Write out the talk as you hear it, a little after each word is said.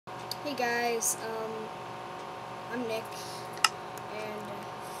Hey guys, I'm Nick, and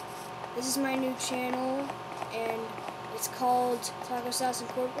this is my new channel, and it's called Taco Sauce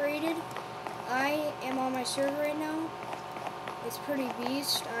Incorporated. I am on my server right now. It's pretty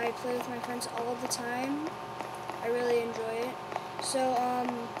beast. I play with my friends all the time. I really enjoy it. So,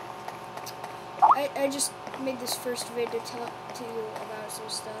 I just made this first vid to talk to you about some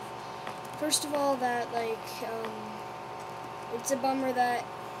stuff. First of all, that, it's a bummer that,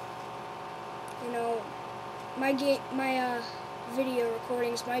 you know, my video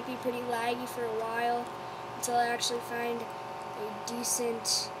recordings might be pretty laggy for a while until I actually find a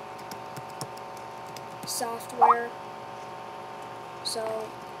decent software. So,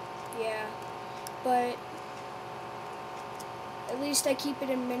 yeah, but at least I keep it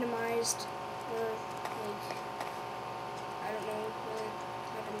in minimized, or like, I don't know really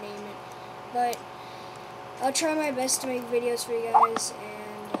how to name it, but I'll try my best to make videos for you guys,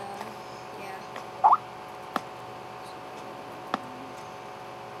 and yeah.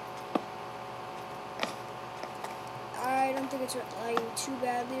 I don't think it's lagging too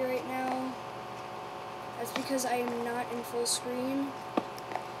badly right now. That's because I am not in full screen,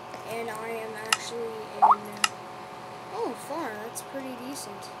 and I am actually in, oh, far, that's pretty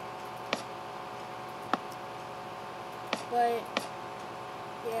decent. But,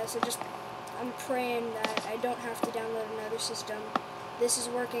 yeah, so just, I'm praying that I don't have to download another system. This is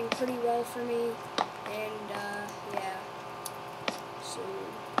working pretty well for me, and, yeah. So,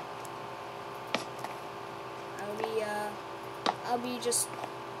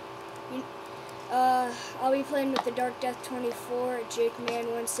 I'll be playing with the Dark Death 24 at Jake Man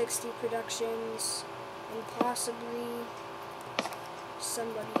 160 Productions, and possibly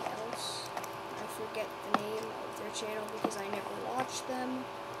somebody else. I forget the name of their channel because I never watched them.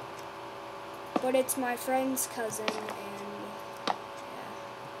 But it's my friend's cousin, and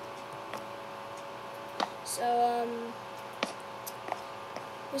yeah. So,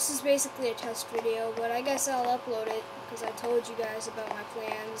 this is basically a test video, but I guess I'll upload it because I told you guys about my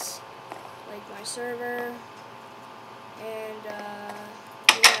plans, like my server, and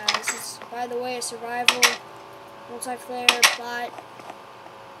yeah, this is, by the way, a survival multiplayer bot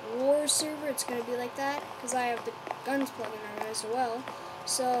war server. It's gonna be like that because I have the guns plugin on it as well.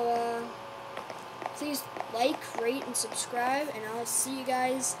 So please like, rate, and subscribe, and I'll see you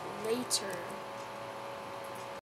guys later.